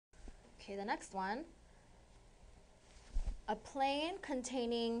Okay, the next one. A plane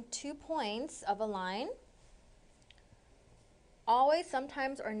containing 2 points of a line always,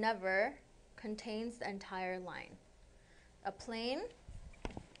 sometimes, or never contains the entire line. A plane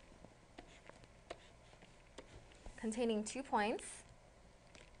containing 2 points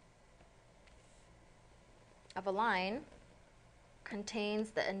of a line contains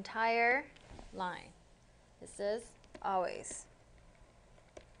the entire line. This is always.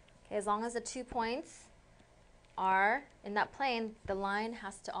 Okay, as long as the 2 points are in that plane, the line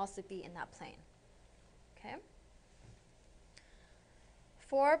has to also be in that plane. Okay?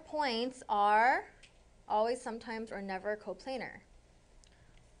 4 points are always, sometimes, or never coplanar.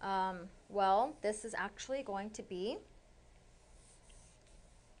 Well, this is actually going to be,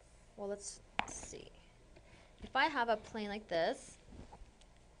 well, let's see. If I have a plane like this,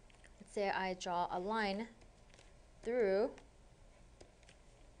 let's say I draw a line through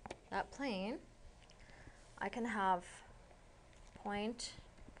that plane, I can have point,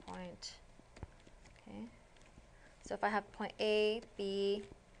 point, okay? So if I have point A, B,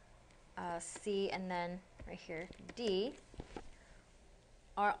 C, and then right here, D,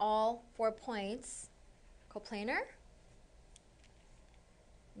 are all 4 points coplanar?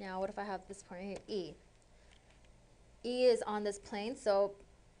 Now what if I have this point here, E? E is on this plane, so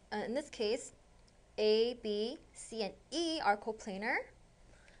in this case, A, B, C, and E are coplanar,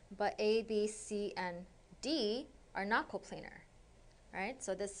 but A, B, C, and D are not coplanar, right?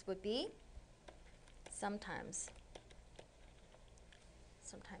 So this would be sometimes.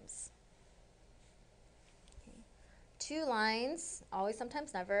 Sometimes. Okay. 2 lines, always,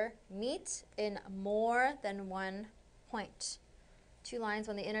 sometimes, never, meet in more than 1 point. 2 lines,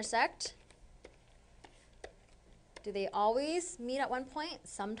 when they intersect, do they always meet at 1 point?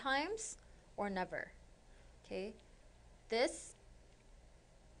 Sometimes, or never? Okay. This,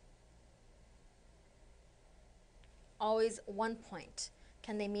 always 1 point.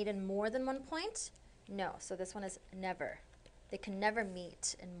 Can they meet in more than 1 point? No. So this one is never. They can never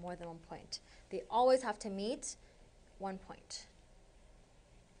meet in more than 1 point. They always have to meet 1 point.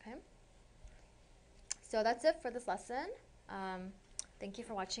 Okay? So that's it for this lesson. Thank you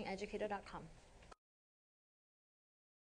for watching Educator.com.